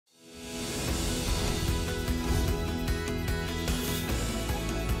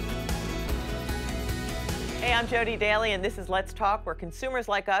Hey, I'm Jodi Daley, and this is Let's Talk, where consumers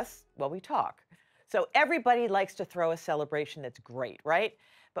like us, well, we talk. So everybody likes to throw a celebration that's great, right?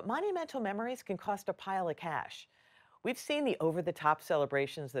 But monumental memories can cost a pile of cash. We've seen the over-the-top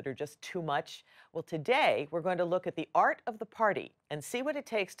celebrations that are just too much. Well, today, we're going to look at the art of the party and see what it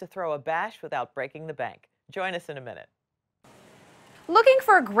takes to throw a bash without breaking the bank. Join us in a minute. Looking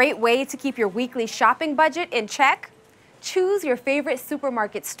for a great way to keep your weekly shopping budget in check? Choose your favorite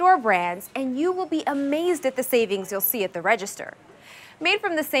supermarket store brands and you will be amazed at the savings you'll see at the register. Made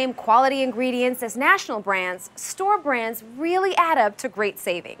from the same quality ingredients as national brands, store brands really add up to great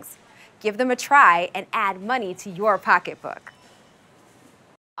savings. Give them a try and add money to your pocketbook.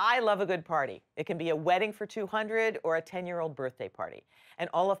 I love a good party. It can be a wedding for 200 or a 10-year-old birthday party. And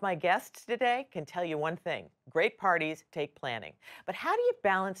all of my guests today can tell you one thing: great parties take planning. But how do you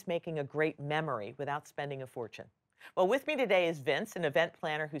balance making a great memory without spending a fortune? Well, with me today is Vince, an event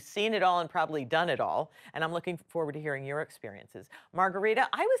planner who's seen it all and probably done it all, and I'm looking forward to hearing your experiences. Margarita,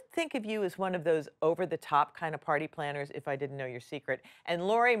 I would think of you as one of those over-the-top kind of party planners if I didn't know your secret. And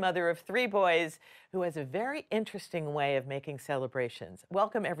Lori, mother of 3 boys, who has a very interesting way of making celebrations.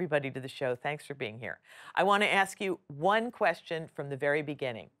 Welcome, everybody, to the show. Thanks for being here. I want to ask you one question from the very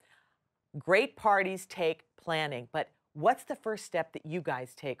beginning. Great parties take planning, but what's the first step that you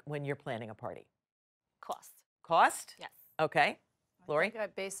guys take when you're planning a party? Cost. Cost? Yes. Okay. Lori? I think I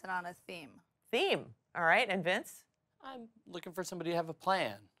base it on a theme. Theme. All right. And Vince? I'm looking for somebody to have a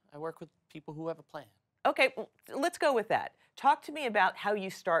plan. I work with people who have a plan. Okay, well, let's go with that. Talk to me about how you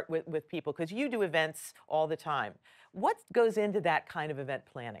start with people, because you do events all the time. What goes into that kind of event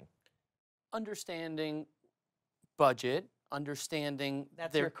planning? Understanding budget, understanding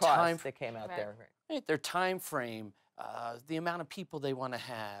That's their your cost time, that came out Right. there. right, their time frame, the amount of people they want to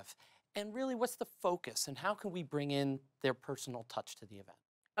have, and really what's the focus and how can we bring in their personal touch to the event.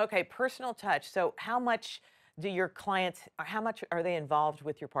 Okay, personal touch. So how much do your clients, or how much are they involved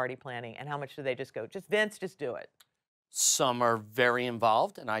with your party planning, and how much do they just go, just Vince, just do it? Some are very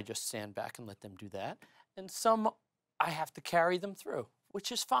involved and I just stand back and let them do that. And some I have to carry them through,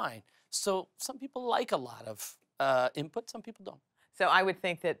 which is fine. So some people like a lot of input, some people don't. So I would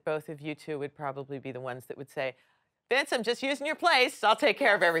think that both of you two would probably be the ones that would say, Vince, I'm just using your place. I'll take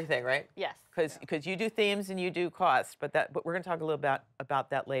care of everything, right? Yes. Because you do themes and you do cost, but we're going to talk a little about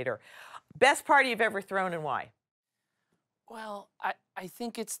that later. Best party you've ever thrown and why? Well, I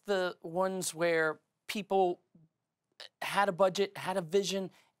think it's the ones where people had a budget, had a vision,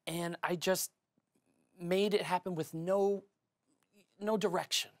 and I just made it happen with no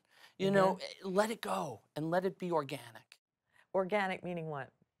direction. You know, let it go and let it be organic. Organic meaning what?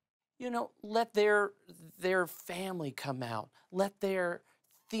 You know, let their family come out. Let their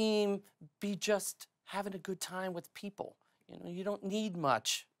theme be just having a good time with people. You know, you don't need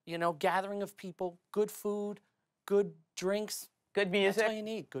much. You know, gathering of people, good food, good drinks. Good music. That's all you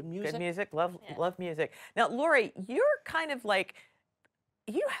need. Good music. Good music. Love music. Now, Lori, you're kind of like,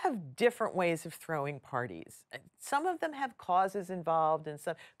 you have different ways of throwing parties. Some of them have causes involved, and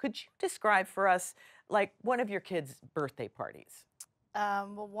some. Could you describe for us, like, one of your kids' birthday parties?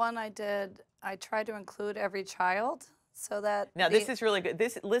 Well, one I did, I tried to include every child so that. Now, this is really good.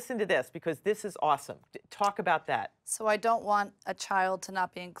 Listen to this, because this is awesome. Talk about that. So I don't want a child to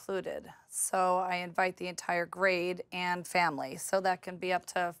not be included. So I invite the entire grade and family. So that can be up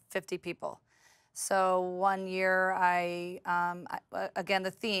to 50 people. So one year again,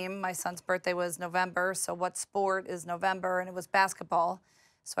 the theme, my son's birthday was November. So what sport is November? And it was basketball.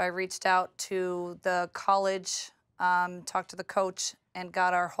 So I reached out to the college, talked to the coach, and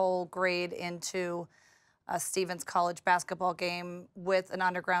got our whole grade into a Stevens College basketball game with an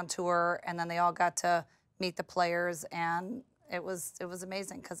underground tour, and then they all got to meet the players, and it was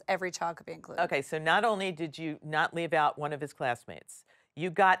amazing because every child could be included. Okay, so not only did you not leave out one of his classmates, you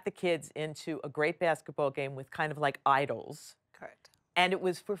got the kids into a great basketball game with kind of like idols. Correct. And it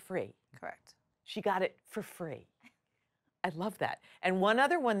was for free. Correct. She got it for free. I love that. And one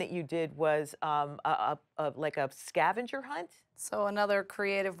other one that you did was like a scavenger hunt. So another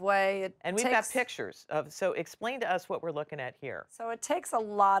creative way. And we've got pictures of, so explain to us what we're looking at here. So it takes a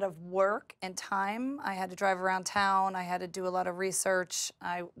lot of work and time. I had to drive around town. I had to do a lot of research.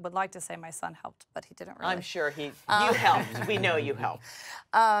 I would like to say my son helped, but he didn't really. I'm sure you helped. We know you helped.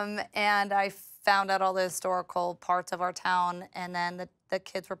 And I found out all the historical parts of our town, and then the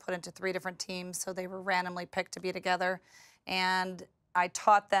kids were put into 3 different teams, so they were randomly picked to be together. And I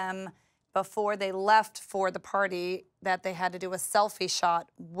taught them before they left for the party that they had to do a selfie shot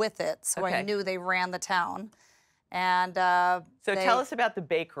with it, so I knew they ran the town. And so tell us about the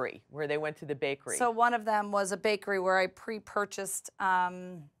bakery, where they went to the bakery. So one of them was a bakery where I pre-purchased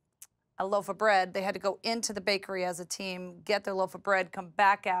a a loaf of bread, they had to go into the bakery as a team, get their loaf of bread, come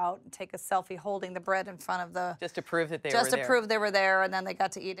back out, and take a selfie holding the bread in front of the... Just to prove that they were Just there. to prove they were there, and then they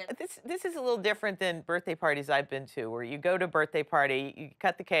got to eat it. This is a little different than birthday parties I've been to, where you go to a birthday party, you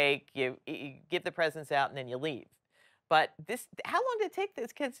cut the cake, you give the presents out, and then you leave. But how long did it take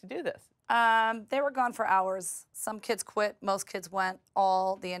those kids to do this? They were gone for hours. Some kids quit. Most kids went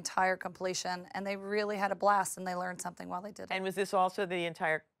the entire completion, and they really had a blast, and they learned something while they did it. And was this also the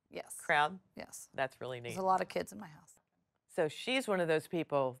entire crowd? Yes. That's really neat. There's a lot of kids in my house. So she's one of those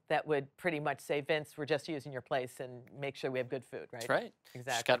people that would pretty much say, Vince, we're just using your place and make sure we have good food, right? That's right.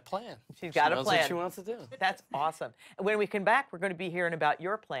 Exactly. She's got a plan. She's got a knows plan. what she wants to do. That's awesome. And when we come back, we're going to be hearing about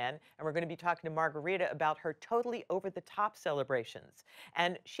your plan, and we're going to be talking to Margarita about her totally over-the-top celebrations.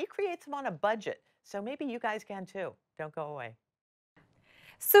 And she creates them on a budget, so maybe you guys can too. Don't go away.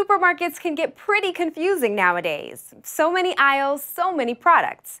 Supermarkets can get pretty confusing nowadays. So many aisles, so many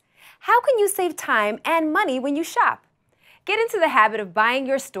products. How can you save time and money when you shop? Get into the habit of buying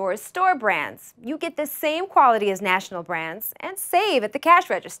your store's store brands. You get the same quality as national brands and save at the cash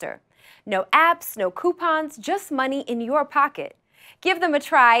register. No apps, no coupons, just money in your pocket. Give them a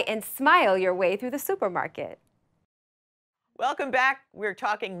try and smile your way through the supermarket. Welcome back. We're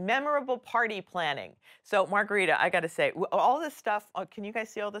talking memorable party planning. So Margarita, I got to say, all this stuff, can you guys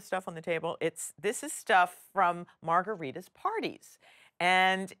see all this stuff on the table? This is stuff from Margarita's parties.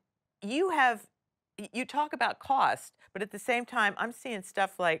 And you talk about cost, but at the same time, I'm seeing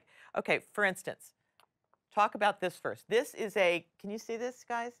stuff like, okay, for instance, talk about this first. This is can you see this,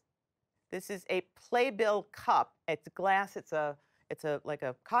 guys? This is a playbill cup. It's glass. It's like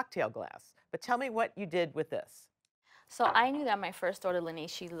a cocktail glass. But tell me what you did with this. So I knew that my first daughter, Lene,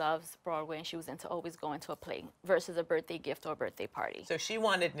 she loves Broadway, and she was into always going to a play versus a birthday gift or a birthday party. So she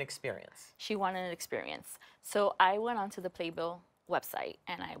wanted an experience. She wanted an experience. So I went onto the Playbill website,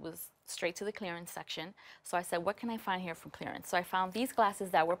 and I was straight to the clearance section. So I said, what can I find here from clearance? So I found these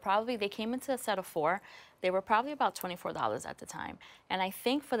glasses that were they came into a set of 4. They were probably about $24 at the time. And I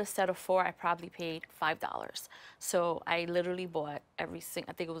think for the set of 4, I probably paid $5. So I literally bought I think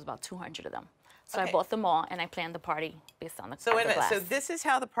it was about 200 of them. So I bought them all, and I planned the party based on the glass. So wait a minute. So this is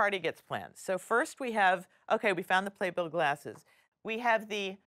how the party gets planned. So first we have, we found the Playbill glasses. We have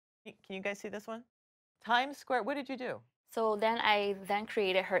can you guys see this one? Times Square. What did you do? So then I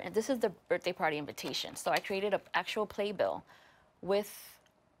created her, and this is the birthday party invitation. So I created an actual playbill with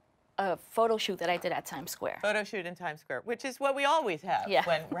a photo shoot that I did at Times Square. Photo shoot in Times Square, which is what we always have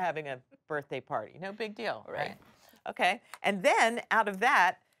when we're having a birthday party. No big deal, right? Okay. And then out of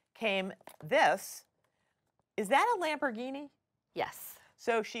that came this. Is that a Lamborghini? Yes.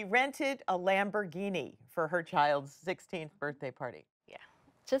 So she rented a Lamborghini for her child's 16th birthday party. Yeah.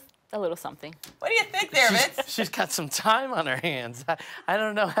 Just a little something. What do you think there, Vince? She's got some time on her hands. I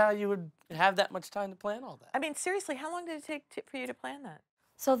don't know how you would have that much time to plan all that. I mean, seriously, how long did it take for you to plan that?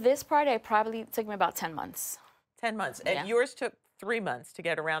 So this party, probably took me about 10 months. 10 months. Yeah. And yours took 3 months to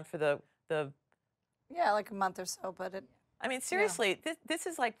get around for the... Yeah, like a month or so, but I mean, seriously, this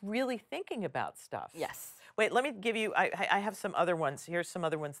is like really thinking about stuff. Yes. Wait, let me give you, I have some other ones. Here's some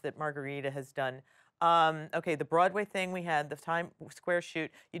other ones that Margarita has done. Okay, the Broadway thing we had, the Times Square shoot.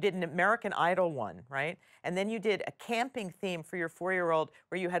 You did an American Idol one, right? And then you did a camping theme for your 4-year-old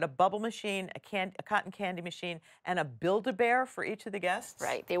where you had a bubble machine, a cotton candy machine, and a Build-A-Bear for each of the guests.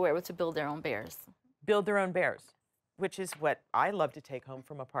 Right, they were able to build their own bears. Build their own bears, which is what I love to take home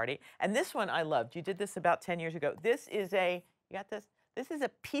from a party. And this one I loved. You did this about 10 years ago. This is you got this? This is a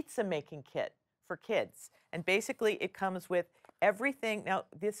pizza making kit for kids. And basically it comes with everything. Now,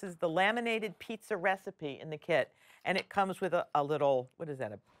 this is the laminated pizza recipe in the kit. And it comes with a little, what is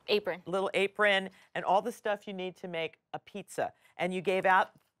that? Apron. Little apron and all the stuff you need to make a pizza. And you gave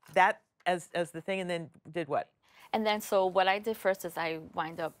out that as the thing and then did what? And then so what I did first is I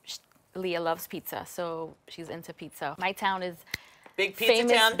wind up, Leah loves pizza, so she's into pizza. My town is big pizza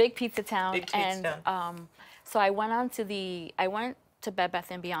famous, town? big pizza town. Big pizza and so I went to Bed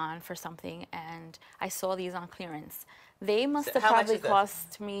Bath & Beyond for something, and I saw these on clearance. They must have probably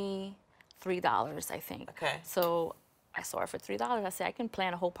cost me $3, I think. Okay. So I saw it for $3. I said, I can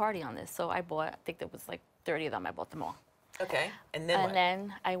plan a whole party on this. So I bought, I think there was like 30 of them. I bought them all. Okay. And then what? And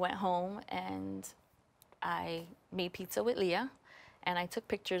then I went home and I made pizza with Leah. And I took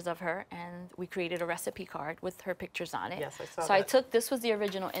pictures of her, and we created a recipe card with her pictures on it. Yes, I saw so that. this was the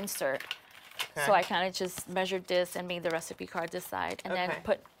original insert. Okay. So I kind of just measured this and made the recipe card this side, and then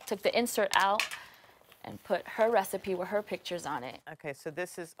took the insert out and put her recipe with her pictures on it. Okay, so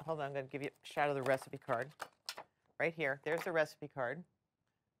this is, hold on, I'm going to give you a shot of the recipe card. Right here, there's the recipe card,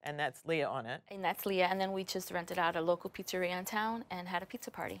 and that's Leah on it. And that's Leah, and then we just rented out a local pizzeria in town and had a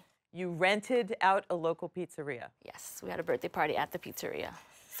pizza party. You rented out a local pizzeria. Yes, we had a birthday party at the pizzeria.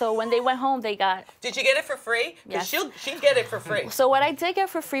 So when they went home, they got. Did you get it for free? Yes. She'd get it for free. So what I did get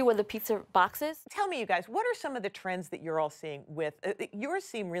for free were the pizza boxes. Tell me, you guys, what are some of the trends that you're all seeing with, yours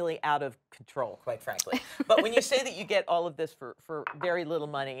seem really out of control, quite frankly. But when you say that you get all of this for very little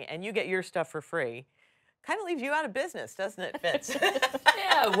money and you get your stuff for free, kind of leaves you out of business, doesn't it, Vince?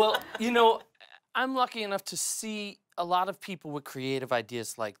 Yeah, well, you know, I'm lucky enough to see a lot of people with creative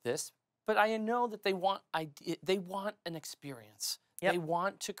ideas like this, but I know that they want an experience. Yep. They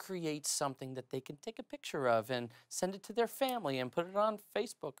want to create something that they can take a picture of and send it to their family and put it on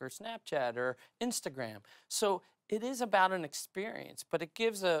Facebook or Snapchat or Instagram. So it is about an experience, but it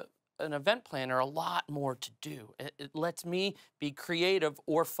gives an event planner a lot more to do. It lets me be creative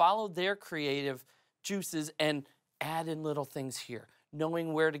or follow their creative juices and add in little things here,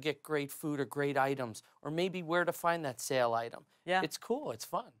 knowing where to get great food or great items, or maybe where to find that sale item. Yeah. It's cool, it's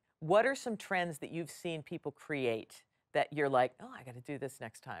fun. What are some trends that you've seen people create that you're like, oh, I got to do this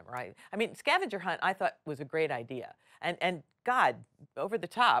next time, right? I mean, scavenger hunt, I thought was a great idea. And God, over the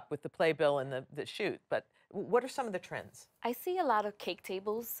top with the playbill and the shoot. But what are some of the trends? I see a lot of cake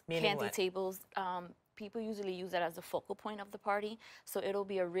tables, Meaning candy what? tables. People usually use that as a focal point of the party. So it'll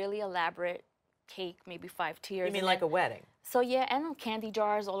be a really elaborate cake, maybe 5 tiers. You mean in like it. a wedding? So yeah, and candy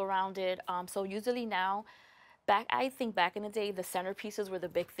jars all around it. So usually now, I think back in the day, the centerpieces were the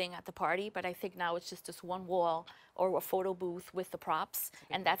big thing at the party, but I think now it's just this one wall or a photo booth with the props,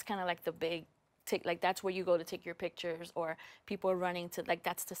 and that's kind of like the big, like that's where you go to take your pictures, or people are running to, like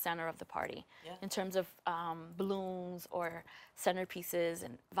that's the center of the party. Yeah. In terms of balloons or centerpieces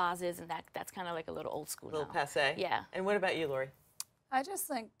and vases, and that's kind of like a little old school A little now. passe? Yeah. And what about you, Lori? I just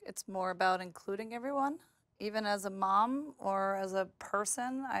think it's more about including everyone. Even as a mom or as a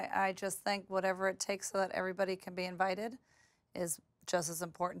person, I just think whatever it takes so that everybody can be invited is just as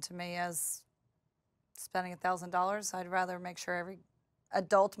important to me as spending $1,000. I'd rather make sure every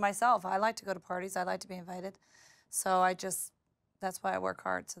adult myself, I like to go to parties, I like to be invited. So that's why I work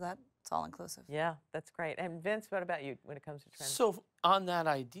hard, so that it's all inclusive. Yeah, that's great. And Vince, what about you when it comes to trends? So on that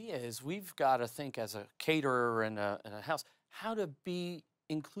idea is we've got to think as a caterer in a house, how to be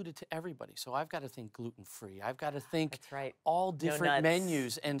included to everybody. So I've got to think gluten-free. I've got to think That's right. all No different nuts.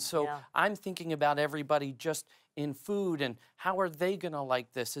 menus. And so Yeah. I'm thinking about everybody just in food and how are they going to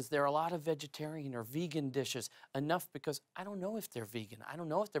like this? Is there a lot of vegetarian or vegan dishes? Enough, because I don't know if they're vegan. I don't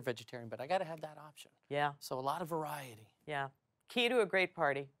know if they're vegetarian, but I got to have that option. Yeah, So a lot of variety. yeah. Key to a great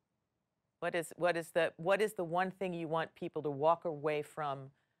party. What is the one thing you want people to walk away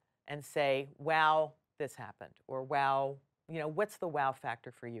from and say, wow, this happened, or wow, you know, what's the wow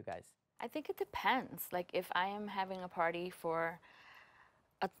factor for you guys? I think it depends. Like if I am having a party for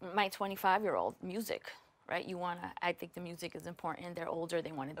my 25-year-old, music, right? I think the music is important. They're older,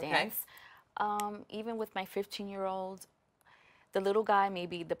 they want to Okay. dance. Even with my 15-year-old, the little guy,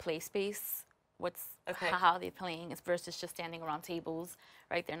 maybe the play space, Okay. how they're playing versus just standing around tables,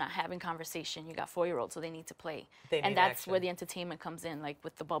 right? They're not having conversation. You got 4-year-olds, so they need to play. They need and that's action. where the entertainment comes in, like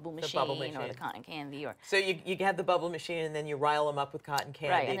with the bubble machine, bubble or the machine. cotton candy, or So you have the bubble machine and then you rile them up with cotton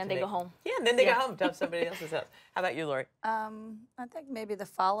candy. right, and then to they go make- home. Yeah, and then they Yeah. go home to somebody else's house. How about you, Lori? I think maybe the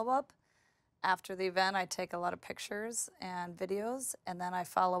follow-up. After the event, I take a lot of pictures and videos, and then I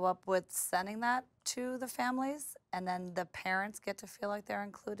follow up with sending that to the families, and then the parents get to feel like they're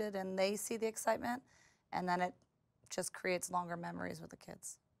included and they see the excitement, and then it just creates longer memories with the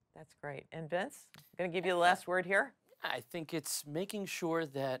kids. That's great. And Vince, I'm going to give you the last word here. I think it's making sure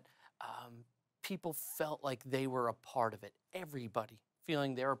that people felt like they were a part of it. Everybody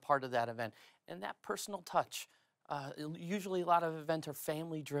feeling they're a part of that event. And that personal touch. Usually a lot of events are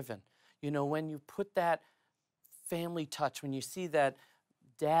family driven. You know, when you put that family touch, when you see that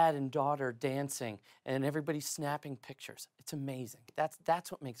dad and daughter dancing and everybody snapping pictures, it's amazing.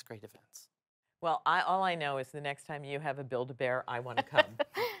 That's what makes great events. Well, all I know is the next time you have a Build-A-Bear, I want to come.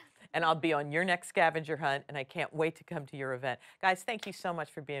 And I'll be on your next scavenger hunt, and I can't wait to come to your event. Guys, thank you so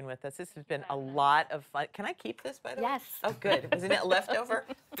much for being with us. This has been a lot of fun. Can I keep this, by the way? Yes. Oh, good. Wasn't it leftover?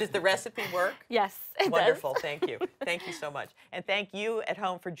 Does the recipe work? Yes, it does. Wonderful. Thank you. Thank you so much. And thank you at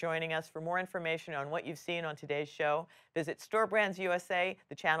home for joining us. For more information on what you've seen on today's show, visit Store Brands USA,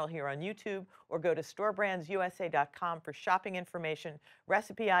 the channel here on YouTube, or go to storebrandsusa.com for shopping information,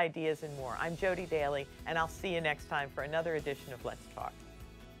 recipe ideas, and more. I'm Jodi Daley, and I'll see you next time for another edition of Let's Talk.